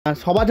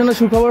সবার জন্য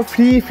সুখবর,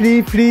 ফ্রি ফ্রি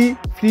ফ্রি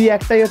ফ্রি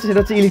একটাই হচ্ছে,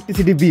 সেটা হচ্ছে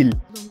ইলেকট্রিসিটি বিল।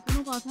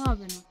 কোনো কথা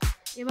হবে না,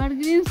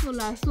 এভারগ্রিন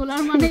সোলার,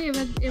 সোলার মানে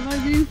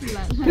evergreen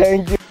solar.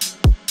 Thank you.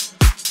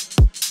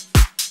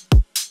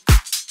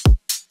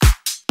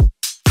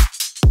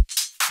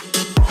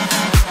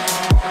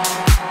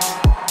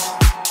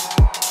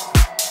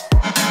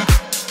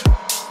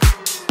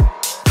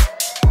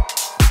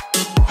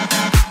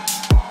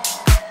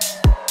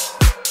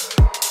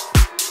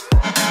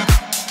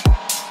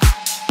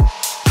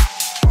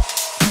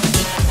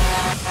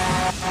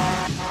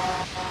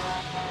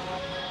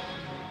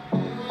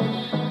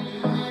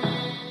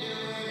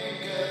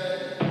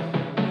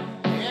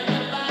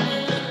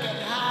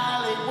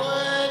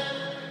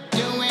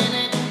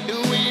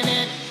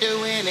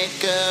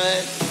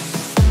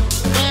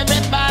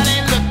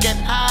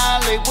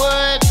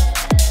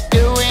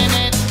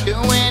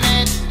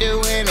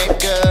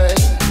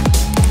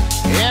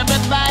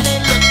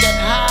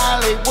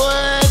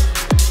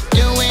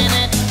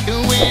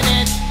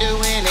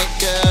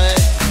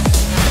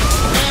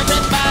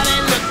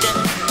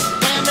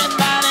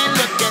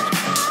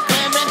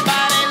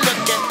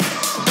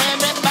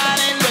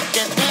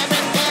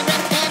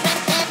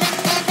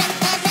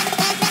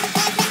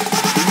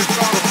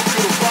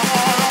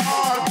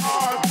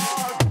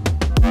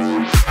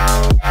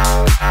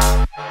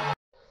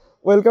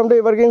 Welcome to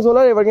evergreen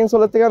solar. Evergreen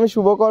solar থেকে আমি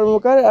শুভ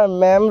কর্মকার। আর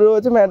ম্যাম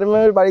রয়েছে,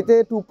 ম্যাডামের বাড়িতে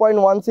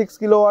 2.16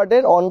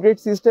 কিলোওয়াটের অনগ্রিড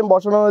সিস্টেম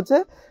বসানো হয়েছে,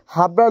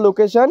 হাবড়া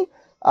লোকেশন,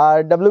 আর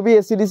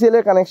WBSEDCL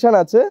এর কানেকশান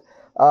আছে।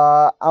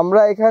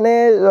 আমরা এখানে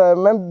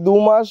ম্যাম 2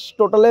 মাস,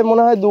 টোটালে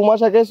মনে হয় 2 মাস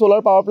আগে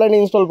সোলার পাওয়ার প্ল্যান্ট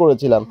ইনস্টল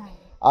করেছিলাম,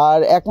 আর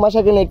 1 মাস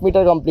আগে নেট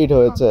মিটার কমপ্লিট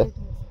হয়েছে।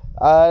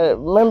 আর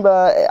ম্যাম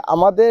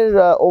আমাদের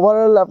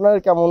ওভারঅল আপনার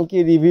কেমন কি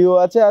রিভিউ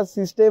আছে, আর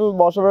সিস্টেম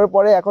বসানোর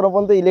পরে এখনো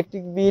পর্যন্ত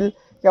ইলেকট্রিক বিল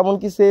কেমন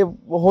কি সেভ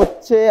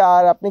হচ্ছে,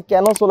 আর আপনি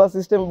কেন সোলার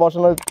সিস্টেম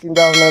বসানোর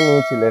চিন্তা ভাবনা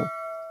নিয়েছিলেন?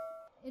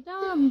 এটা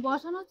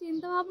বসানোর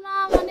চিন্তা ভাবনা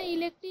মানে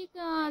ইলেকট্রিক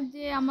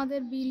যে আমাদের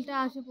বিলটা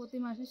আসে প্রতি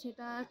মাসে,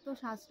 সেটা তো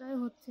সাশ্রয়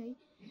হচ্ছেই,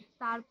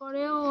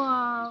 তারপরেও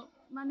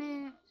মানে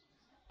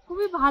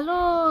খুবই ভালো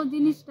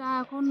জিনিসটা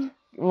এখন।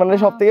 মানে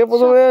সব থেকে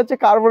প্রথমে হচ্ছে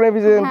কার্বন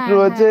এফিসিয়েন্ট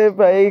রয়েছে,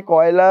 এই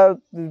কয়লা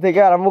থেকে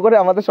আরম্ভ করে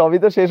আমাদের সবই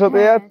তো শেষ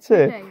হতে যাচ্ছে,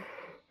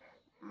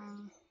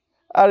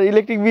 আর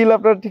ইলেকট্রিক বিল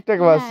আপনার ঠিকঠাক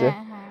আসছে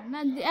না।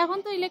 এখন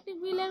তো ইলেকট্রিক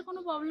বিলের কোনো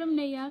প্রবলেম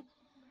নেই, আর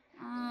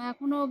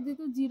এখনো অবধি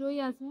তো জিরোই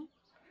আছে।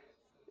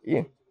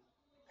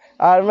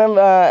 আর ম্যাম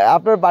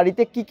আপনার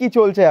বাড়িতে কি কি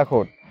চলছে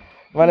এখন?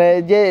 মানে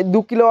যে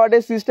 2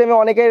 কিলোওয়াটের সিস্টেমে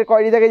অনেকের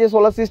কোয়ারি থাকে যে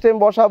সোলার সিস্টেম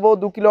বসাবো,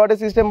 2 কিলোওয়াটের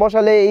সিস্টেম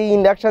বসালে এই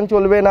ইন্ডাকশন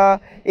চলবে না,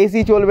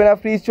 এসি চলবে না,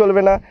 ফ্রিজ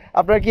চলবে না,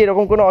 আপনার কি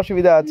এরকম কোনো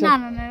অসুবিধা আছে? না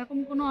না না, এরকম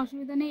কোনো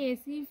অসুবিধা নেই।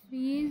 এসি,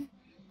 ফ্রিজ,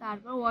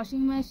 তারপর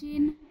ওয়াশিং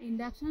মেশিন,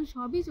 ইন্ডাকশন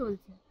সবই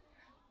চলছে,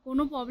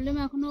 কোনো প্রবলেম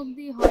এখনো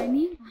অবধি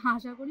হয়নি,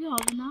 আশা করি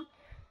হবে না।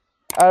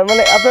 আর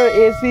মানে আপনার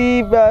এসি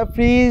বা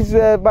ফ্রিজ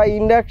বা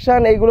ইন্ডাকশন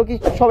এগুলো কি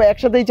সব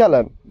একসাথেই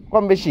চালান?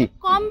 কম বেশি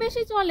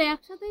চলে,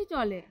 একসাথেই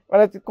চলে,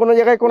 মানে কোনো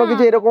জায়গায় কোনো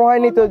কিছু এরকম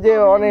হয়নি তো যে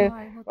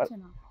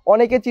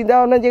অনেকে চিন্তা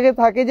ভাবনা জায়গায়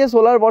থাকে যে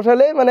সোলার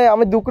বসালে মানে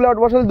আমি 2 কিলোওয়াট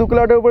বসালে 2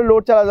 কিলোওয়াটের উপরে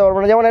লোড চালাতে পারবো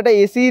না, যেমন একটা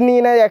এসি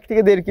নিয়ে নেয় 1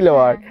 থেকে 1.5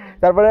 কিলোওয়াট,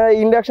 তারপরে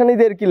ইন্ডাকশনই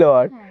 1.5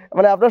 কিলোওয়াট,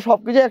 মানে আপনারা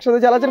সবকিছু একসাথে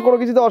চালাচ্ছেন, কোনো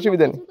কিছুতে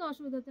অসুবিধা নেই?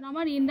 অসুবিধা হচ্ছে না,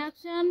 আমার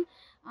ইন্ডাকশন,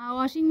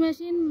 ওয়াশিং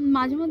মেশিন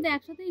মাঝে মধ্যে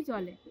একসাথেই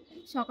চলে,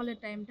 সকালের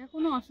টাইমটা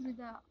কোনো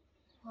অসুবিধা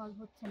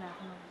হচ্ছে না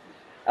এখন।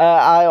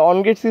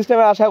 অনগ্রিড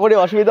সিস্টেমে আশা করি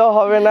অসুবিধাও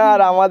হবে না।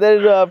 আর আমাদের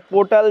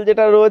পোর্টাল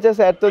যেটা রয়েছে,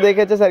 স্যার তো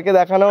দেখেছে, স্যারকে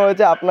দেখানো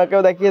হয়েছে,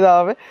 আপনাকেও দেখিয়ে দেওয়া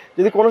হবে।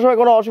 যদি কোনো সময়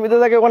কোনো অসুবিধা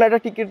থাকে ওখানে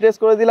একটা টিকিট টেস্ট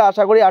করে দিলে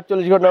আশা করি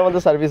 48 ঘন্টার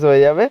মধ্যে সার্ভিস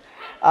হয়ে যাবে।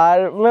 আর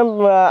ম্যাম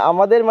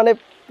আমাদের মানে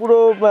পুরো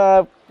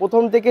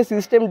প্রথম থেকে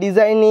সিস্টেম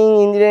ডিজাইনিং,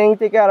 ইঞ্জিনিয়ারিং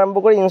থেকে আরম্ভ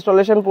করে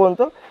ইনস্টলেশন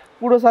পর্যন্ত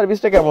পুরো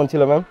সার্ভিসটা কেমন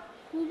ছিল ম্যাম?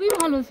 খুবই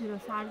ভালো ছিল,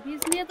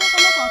 সার্ভিস নিয়ে তো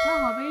কোনো কথা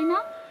হবেই না।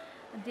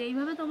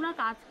 যেইভাবে তোমরা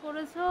কাজ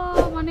করেছো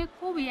মানে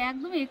খুবই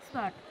একদম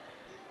এক্সপার্ট,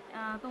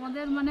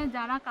 তোমাদের মানে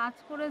যারা কাজ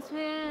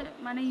করেছে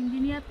মানে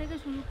ইঞ্জিনিয়ার থেকে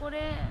শুরু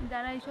করে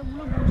যারা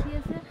এইসবগুলো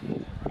বসিয়েছে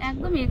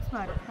একদম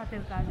এক্সপার্ট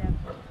হাতের কাজ,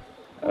 একদম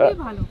খুবই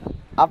ভালো।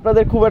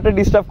 আপনাদের খুব একটা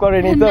ডিস্টার্ব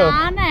করেনি তো?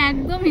 না না,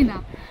 একদমই না,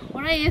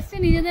 ওরা এসে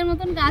নিজেদের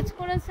মতন কাজ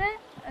করেছে,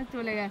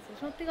 চলে গেছে,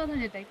 সত্যি কথা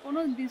যেটাই, কোনো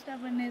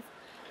ডিস্টার্বেন্স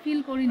ফিল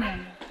করিনি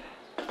আমি।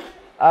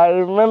 আর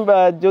ম্যাম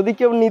যদি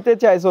কেউ নিতে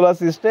চায় সোলার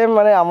সিস্টেম,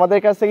 মানে আমাদের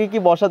কাছ থেকে কি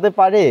বসাতে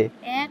পারে?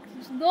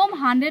 একদম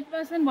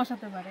 100%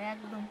 বসাতে পারে,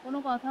 একদম কোনো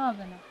কথা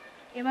হবে না।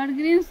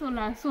 এভারগ্রিন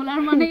সোলার, সোলার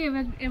মানে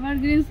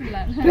evergreen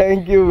solar.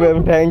 Thank you ma'am,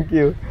 thank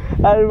you.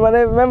 আর মানে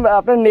ম্যাম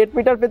আপনার নেট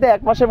মিটার পেতে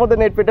 1 মাসের মধ্যে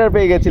নেট মিটার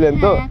পেয়ে গেছিলেন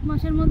তো? 1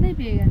 মাসের মধ্যেই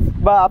পেয়ে গেছি।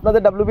 বা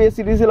আপনাদের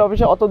WBSEDCL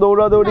অফিসে অত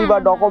দৌড়াদৌড়ি বা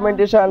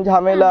ডকুমেন্টেশন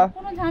ঝামেলা?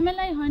 কোনো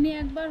ঝামেলাই হয়নি,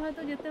 একবার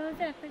হয়তো যেতে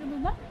হয়েছে 1 থেকে 2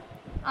 বার,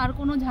 আর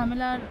কোনো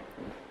ঝামেলার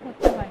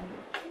করতে হয়নি,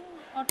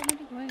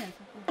 অটোমেটিক হয়ে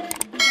গেছে।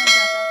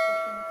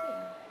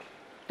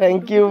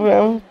 Thank you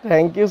ma'am,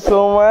 thank you so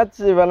much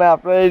মানে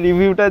আপনার এই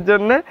রিভিউটার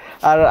জন্য।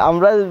 আর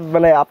আমরা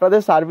মানে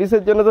আপনাদের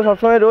সার্ভিসের জন্য তো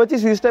সবসময় রয়েছি।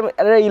 সিস্টেম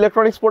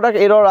ইলেকট্রনিক্স প্রোডাক্ট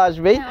এরর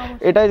আসবেই,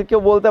 এটা কেউ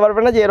বলতে পারবে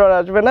না যে এরর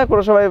আসবে না,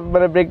 কোনো সময়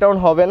মানে ব্রেকডাউন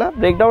হবে না।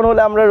 ব্রেকডাউন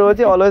হলে আমরা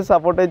রয়েছি অলওয়েজ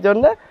সাপোর্টের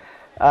জন্য।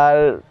 আর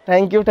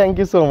thank you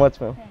so much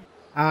ma'am.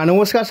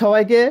 নমস্কার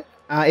সবাইকে,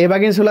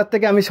 এভারগ্রিন সোলার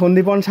থেকে আমি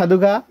সন্দীপন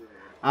সাধুকা।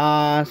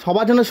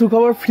 সবার জন্য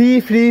সুখবর, ফ্রি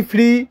ফ্রি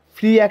ফ্রি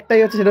ফ্রি একটাই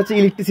হচ্ছে, সেটা হচ্ছে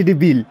ইলেকট্রিসিটি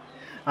বিল।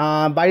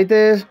 বাড়িতে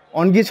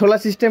অনগ্রিড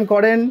সোলার সিস্টেম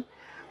করেন,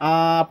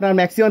 আপনার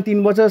ম্যাক্সিমাম 3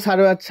 বছর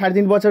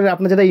 3.5 বছর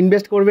আপনার যেটা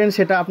ইনভেস্ট করবেন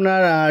সেটা আপনার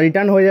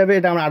রিটার্ন হয়ে যাবে,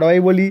 এটা আমরা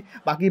আরোই বলি।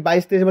 বাকি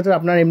 22-23 বছর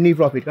আপনার এমনি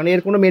প্রফিট, কারণ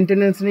এর কোনো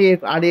মেনটেন্যান্স নেই,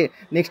 আর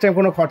নেক্সট টাইম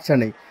কোনো খরচা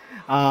নেই।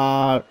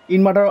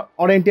 ইনভার্টার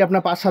ওয়ারেন্টি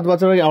আপনার 5-7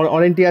 বছরের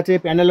ওয়ারেন্টি আছে,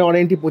 প্যানেলের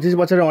ওয়ারেন্টি 25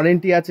 বছরের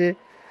ওয়ারেন্টি আছে।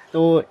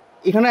 তো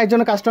এখানে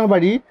একজন কাস্টমার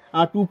বাড়ি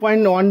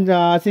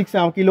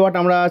 2.16 কিলোওয়াট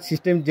আমরা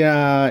সিস্টেম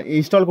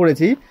ইনস্টল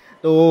করেছি।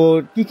 তো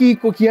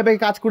কীভাবে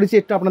কাজ করেছি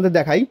একটু আপনাদের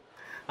দেখাই।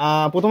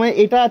 প্রথমে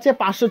এটা আছে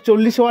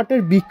 540 ওয়াটের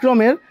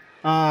বিক্রমের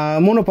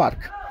মনোপার্ক।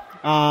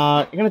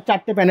 এখানে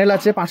 4টে প্যানেল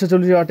আছে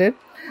 540 ওয়াটের।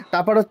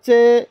 তারপর হচ্ছে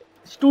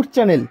স্টুট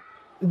চ্যানেল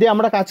দিয়ে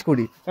আমরা কাজ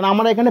করি, কারণ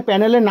আমরা এখানে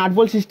প্যানেলে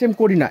নাটবল সিস্টেম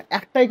করি না,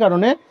 একটাই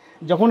কারণে,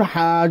 যখন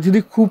যদি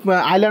খুব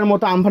আইলার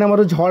মতো আমফানের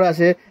মতো ঝড়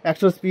আসে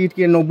 100 স্পিড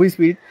কি 90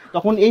 স্পিড,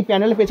 তখন এই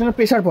প্যানেলের পেছনে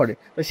প্রেশার পড়ে।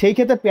 তো সেই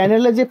ক্ষেত্রে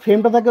প্যানেলের যে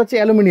ফ্রেমটা থাকে হচ্ছে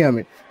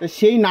অ্যালুমিনিয়ামের, তো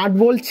সেই নাট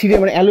বোল্ট ছিঁড়ে,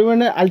 মানে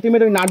অ্যালুমিনিয়ামের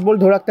আলটিমেট ওই নাট বোল্ট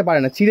ধরে রাখতে পারে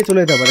না, ছিঁড়ে চলে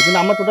যেতে পারে। কিন্তু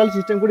আমরা টোটাল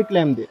সিস্টেম করি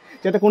ক্ল্যাম্প দিয়ে,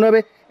 যাতে কোনোভাবে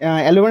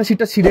অ্যালুমিনিয়াম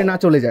সিটটা ছিঁড়ে না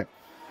চলে যায়।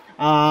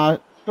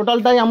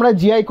 টোটালটাই আমরা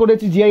জিআই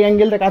করেছি, জিআই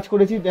অ্যাঙ্গেলটা কাজ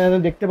করেছি,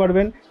 দেখতে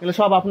পারবেন। এগুলো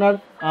সব আপনার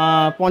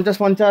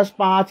 50-50,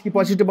 5 কি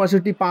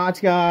 65-65, 5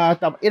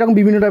 এরকম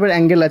বিভিন্ন টাইপের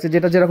অ্যাঙ্গেল আছে,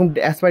 যেটা যেরকম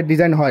অ্যাসপাইট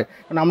ডিজাইন হয়।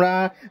 কারণ আমরা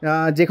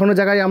যে কোনো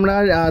জায়গায় আমরা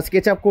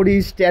স্কেচ আপ করি,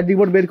 স্ট্যাট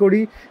রিপোর্ট বের করি,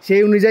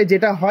 সেই অনুযায়ী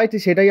যেটা হয়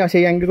সেটাই,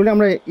 সেই অ্যাঙ্গেলগুলো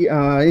আমরা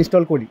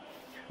ইনস্টল করি।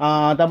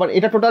 তারপর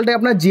এটা টোটালটাই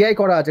আপনার জিআই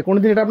করা আছে, কোনো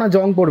দিন এটা আপনার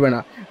জং পড়বে না,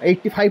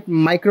 85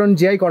 মাইক্রন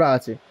জিআই করা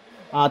আছে।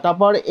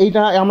 তারপর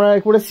এইটা আমরা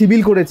করে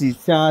সিভিল করেছি,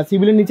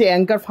 সিভিলের নিচে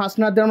অ্যাঙ্কার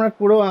ফাস্টনার দিয়ে আমরা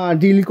পুরো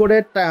ড্রিল করে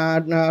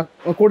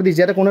দিচ্ছি,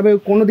 যাতে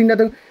কোনো দিন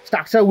যাতে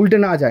স্ট্রাকচার উল্টে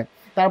না যায়।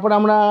 তারপর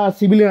আমরা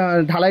সিভিল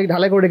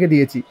ঢালাই করে রেখে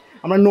দিয়েছি।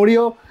 আমরা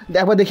নড়িয়েও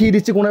একবার দেখিয়ে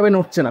দিচ্ছি, কোনোভাবে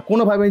নড়ছে না,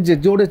 কোনোভাবে যে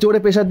জোরে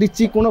প্রেশার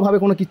দিচ্ছি, কোনোভাবে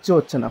কোনো কিচ্ছু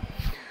হচ্ছে না।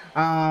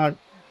 আর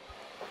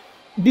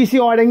ডিসি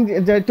ওয়ারিং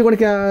একটু করে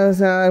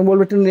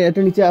বলবো,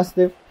 একটু নিচে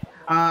আসতে।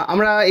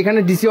 আমরা এখানে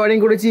ডিসি ওয়ারিং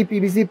করেছি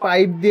পিভিসি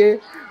পাইপ দিয়ে,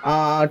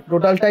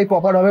 টোটালটাই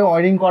প্রপারভাবে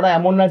ওয়ারিং করা,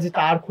 এমন না যে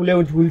তার খুলেও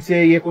ঝুলছে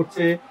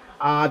করছে।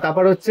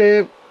 তারপর হচ্ছে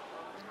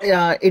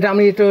এটা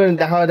আমি একটু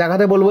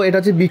দেখাতে বলবো, এটা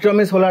হচ্ছে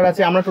বিক্রমের সোলার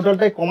আছে। আমরা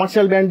টোটালটাই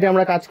কমার্শিয়াল ব্র্যান্ডে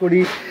আমরা কাজ করি,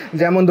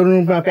 যেমন ধরুন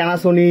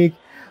প্যানাসোনিক,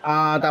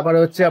 তারপরে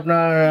হচ্ছে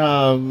আপনার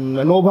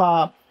নোভা,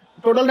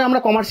 টোটালটা আমরা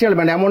কমার্শিয়াল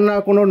ব্র্যান্ড, এমন না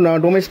কোনো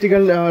ডোমেস্টিক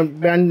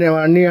ব্র্যান্ড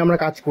নিয়ে আমরা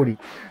কাজ করি।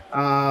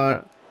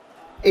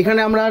 এখানে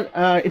আমরা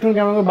একটু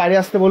কেমন বাইরে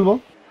আসতে বলবো।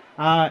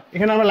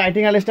 এখানে আমরা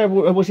লাইটিং অ্যারেস্টার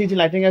বসিয়েছি,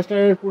 লাইটিং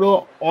অ্যারেস্টারের পুরো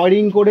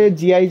ওয়ারিং করে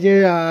জিআই যে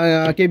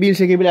কেবিল,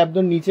 সে কেবিল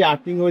একদম নিচে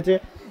আর্থিং হয়েছে।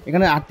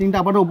 এখানে আর্থিংটা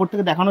আপাতত উপর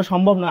থেকে দেখানো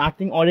সম্ভব না,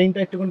 আর্থিং ওয়ারিংটা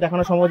একটুখানি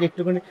দেখানো সম্ভব,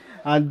 একটুখানি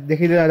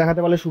দেখাতে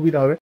পারলে সুবিধা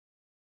হবে।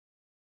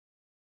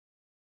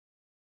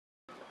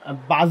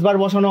 বাসবার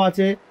বসানো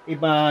আছে,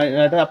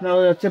 এটা আপনার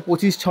হচ্ছে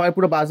 25/6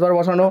 পুরো বাসবার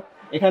বসানো।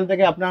 এখান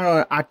থেকে আপনার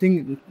আর্থিং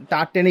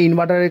তার টেনে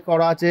ইনভার্টারে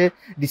করা আছে,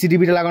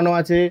 ডিসিডিবিটা লাগানো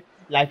আছে,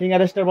 লাইটিং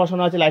অ্যারেস্টার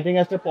বসানো আছে। লাইটিং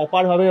অ্যারেস্টার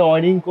প্রপারভাবে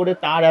ওয়ারিং করে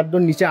তার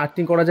একদম নিচে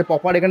আর্থিং করা আছে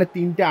প্রপার। এখানে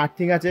 3টে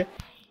আর্থিং আছে।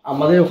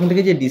 আমাদের ওখান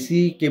থেকে যে ডিসি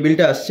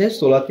কেবিলটা আসছে,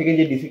 সোলার থেকে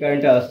যে ডিসি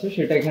কারেন্টটা আসছে,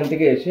 সেটা এখান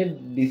থেকে এসে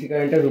ডিসি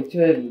কারেন্টটা ঢুকছে,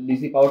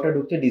 ডিসি পাওয়ারটা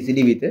ঢুকছে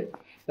ডিসিডিবিতে।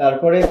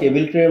 তারপরে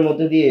কেবিল ট্রের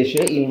মধ্যে দিয়ে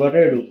এসে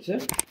ইনভার্টারে ঢুকছে।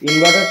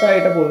 ইনভার্টারটা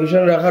এটা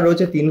পজিশন রাখা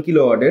রয়েছে 3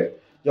 কিলোওয়াটের।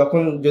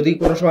 যখন যদি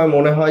কোনো সময়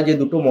মনে হয় যে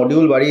দুটো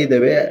মডিউল বাড়িয়ে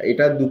দেবে,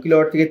 এটা 2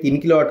 কিলোওয়াট থেকে 3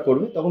 কিলোওয়াট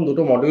করবে, তখন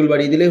দুটো মডিউল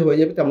বাড়িয়ে দিলেই হয়ে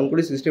যাবে, তেমন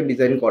করে সিস্টেম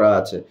ডিজাইন করা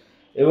আছে।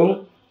 এবং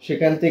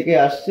সেখান থেকে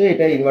আসছে,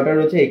 এটা ইনভার্টার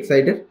রয়েছে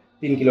এক্সাইডের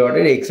 3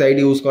 কিলোওয়াটের। এক্সাইড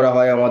ইউজ করা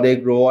হয় আমাদের,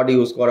 গ্রোয়াড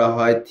ইউজ করা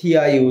হয়,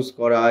 থিয়া ইউজ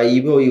করা হয়,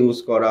 ইভো ইউজ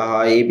করা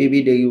হয়, এবিবি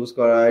ডে ইউজ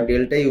করা হয়,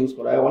 ডেল্টা ইউজ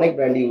করা হয়, অনেক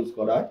ব্র্যান্ড ইউজ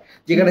করা হয়।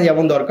 যেখানে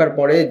যেমন দরকার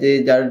পড়ে, যে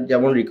যার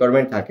যেমন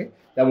রিকোয়ারমেন্ট থাকে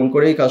তেমন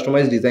করেই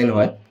কাস্টমাইজ ডিজাইন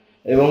হয়।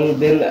 এবং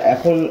দেন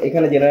এখন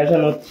এখানে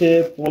জেনারেশন হচ্ছে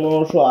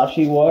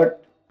 1580 ওয়াট,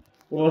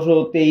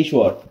 1523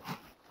 ওয়াট,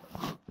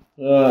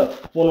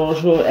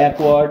 1501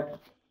 ওয়াট,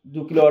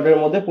 2 কিলোওয়াটের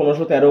মধ্যে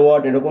 1513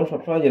 ওয়াট, এরকম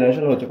সবসময়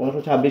জেনারেশন হচ্ছে।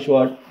 1526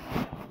 ওয়াট।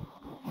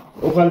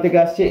 ওখান থেকে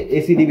আসছে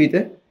এসিডিবিতে।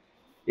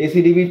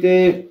 এসিডিবিতে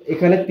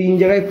এখানে 3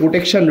 জায়গায়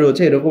প্রোটেকশন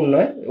রয়েছে, এরকম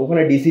নয়,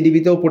 ওখানে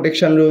ডিসিডিবিতেও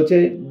প্রোটেকশন রয়েছে,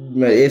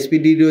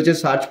 এসপিডি রয়েছে,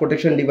 search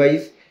protection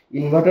device,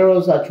 ইনভার্টারও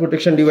search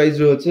protection device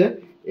রয়েছে,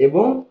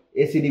 এবং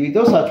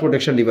এসিডিবিতেও সার্চ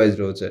প্রোটেকশন ডিভাইস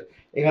রয়েছে।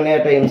 এখানে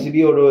একটা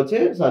এমসিবিও রয়েছে,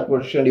 সার্চ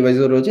প্রোটেকশন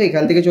ডিভাইসও রয়েছে।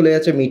 এখান থেকে চলে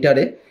যাচ্ছে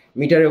মিটারে।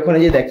 মিটারে ওখানে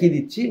যে দেখিয়ে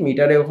দিচ্ছি,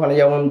 মিটারে ওখানে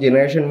যেমন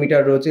জেনারেশন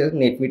মিটার রয়েছে,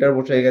 নেট মিটার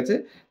বসে গেছে,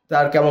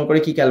 তার কেমন করে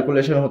কি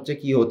ক্যালকুলেশন হচ্ছে,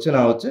 কি হচ্ছে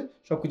না হচ্ছে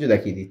সব কিছু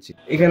দেখিয়ে দিচ্ছি।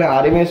 এখানে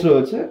আরএমএস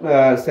রয়েছে,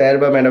 স্যার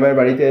বা ম্যাডামের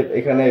বাড়িতে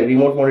এখানে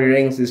রিমোট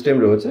মনিটরিং সিস্টেম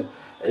রয়েছে।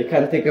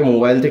 এখান থেকে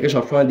মোবাইল থেকে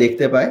সবসময়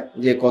দেখতে পায়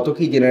যে কত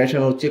কি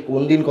জেনারেশন হচ্ছে,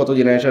 কোন দিন কত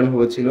জেনারেশন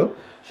হয়েছিল,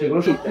 সেগুলো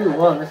সব।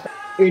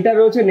 এটা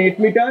রয়েছে নেট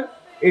মিটার,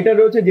 এটা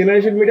রয়েছে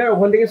জেনারেশন মিটার।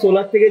 ওখান থেকে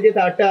সোলার থেকে যে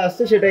তারটা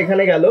আসছে সেটা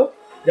এখানে গেল,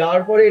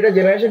 যাওয়ার পরে এটা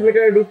জেনারেশন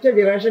মিটারে ঢুকছে,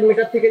 জেনারেশন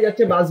মিটার থেকে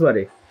যাচ্ছে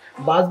বাসবারে,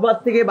 বাসবার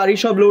থেকে বাড়ির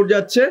সব লোড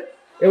যাচ্ছে।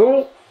 এবং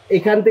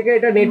এখান থেকে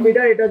এটা নেট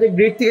মিটার, এটা হচ্ছে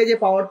গ্রিড থেকে যে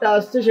পাওয়ারটা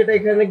আসছে, সেটা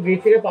এখানে গ্রিড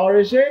থেকে পাওয়ার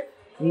এসে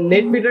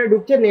নেট মিটারে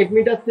ঢুকছে, নেট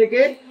মিটার থেকে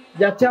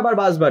যাচ্ছে আবার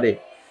বাসবারে।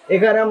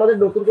 এখানে আমাদের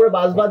নতুন করে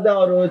বাসবার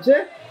দেওয়া রয়েছে।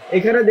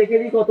 এখানে দেখে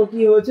নিই কত কি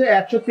হয়েছে,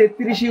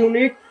 133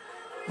 ইউনিট,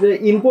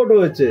 ইম্পোর্ট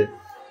হয়েছে।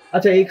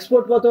 আচ্ছা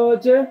এক্সপোর্ট কত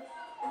হচ্ছে?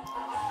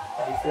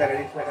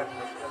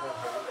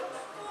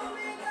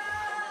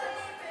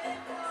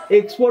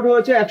 এক্সপোর্ট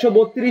হয়েছে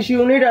 132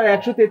 ইউনিট আর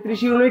 133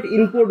 ইউনিট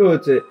ইম্পোর্ট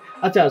হয়েছে।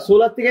 আচ্ছা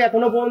সোলার থেকে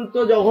এখনো পর্যন্ত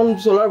যখন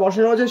সোলার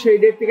বসানো হয়েছে সেই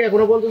ডেট থেকে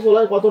এখনো পর্যন্ত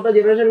সোলার কতটা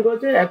জেনারেশন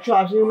করেছে?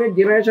 180 ইউনিট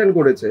জেনারেশন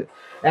করেছে।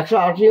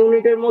 180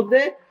 ইউনিটের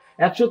মধ্যে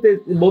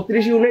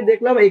 132 ইউনিট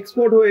দেখলাম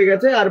এক্সপোর্ট হয়ে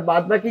গেছে, আর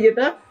বাদ বাকি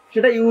যেটা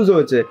সেটা ইউজ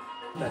হয়েছে।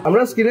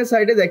 আমরা স্ক্রিনের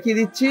সাইডে দেখিয়ে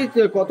দিচ্ছি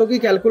কত কি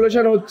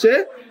ক্যালকুলেশন হচ্ছে,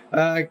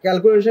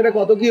 ক্যালকুলেশনে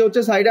কত কি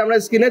হচ্ছে সাইডে আমরা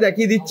স্ক্রিনে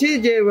দেখিয়ে দিচ্ছি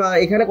যে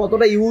এখানে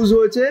কতটা ইউজ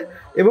হয়েছে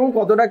এবং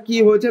কতটা কি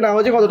হয়েছে না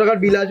হয়েছে, কত টাকার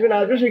বিল আসবে না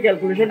আসবে সেই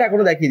ক্যালকুলেশনটা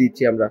এখনো দেখিয়ে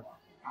দিচ্ছি আমরা।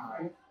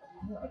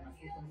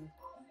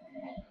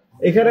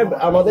 এখানে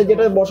আমাদের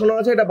যেটা বসানো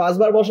আছে এটা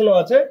বাসবার বসানো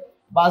আছে,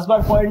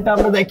 বাসবার পয়েন্টটা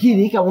আমরা দেখিয়ে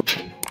দিই কেমন।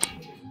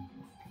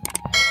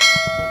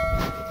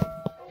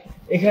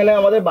 এখানে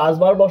আমাদের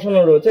বাসবার বসানো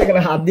রয়েছে, এখানে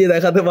হাত দিয়ে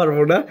দেখাতে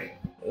পারবো না।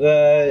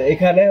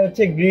 এখানে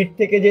হচ্ছে গ্রিড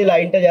থেকে যে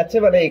লাইনটা যাচ্ছে,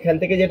 মানে এখান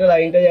থেকে যেটা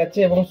লাইনটা যাচ্ছে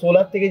এবং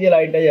সোলার থেকে যে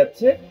লাইনটা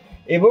যাচ্ছে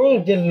এবং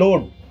যে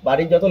লোড,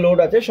 বাড়ির যত লোড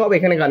আছে সব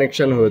এখানে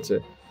কানেকশন হয়েছে।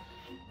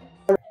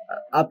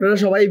 আপনারা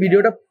সবাই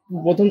ভিডিওটা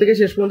প্রথম থেকে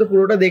শেষ পর্যন্ত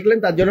পুরোটা দেখলেন,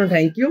 তার জন্য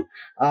থ্যাংক ইউ।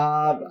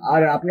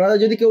 আর আপনারা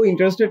যদি কেউ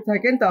ইন্টারেস্টেড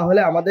থাকেন তাহলে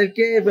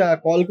আমাদেরকে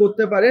কল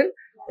করতে পারেন,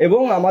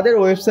 এবং আমাদের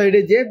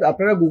ওয়েবসাইটে যে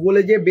আপনারা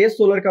গুগলে যে best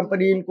solar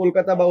company in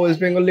Kolkata বা ওয়েস্ট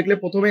বেঙ্গল লিখলে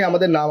প্রথমেই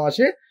আমাদের নাম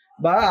আসে,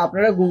 বা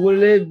আপনারা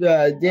গুগলে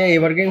যে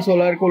এভারগ্রিন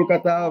সোলার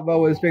কলকাতা বা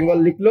ওয়েস্ট বেঙ্গল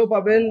লিখলেও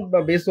পাবেন, বা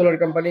বেস্ট সোলার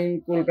কোম্পানি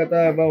কলকাতা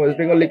বা ওয়েস্ট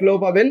বেঙ্গল লিখলেও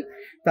পাবেন।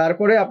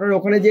 তারপরে আপনার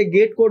ওখানে যে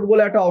গেট কোড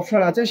বলে একটা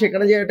অপশন আছে,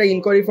 সেখানে যে একটা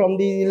ইনকোয়ারি ফর্ম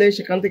দিয়ে দিলে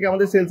সেখান থেকে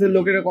আমাদের সেলসের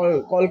লোকেরা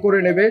কল করে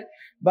নেবে,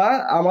 বা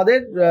আমাদের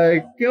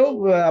কেউ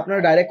আপনারা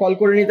ডাইরেক্ট কল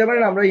করে নিতে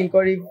পারেন। আমরা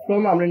ইনকোয়ারি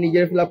ফর্ম আমরা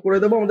নিজের ফিল আপ করে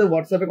দেবো, আমাদের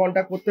হোয়াটসঅ্যাপে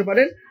কন্ট্যাক্ট করতে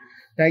পারেন।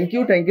 থ্যাংক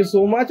ইউ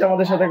সো মাচ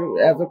আমাদের সাথে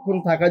এতক্ষণ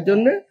থাকার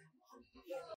জন্য।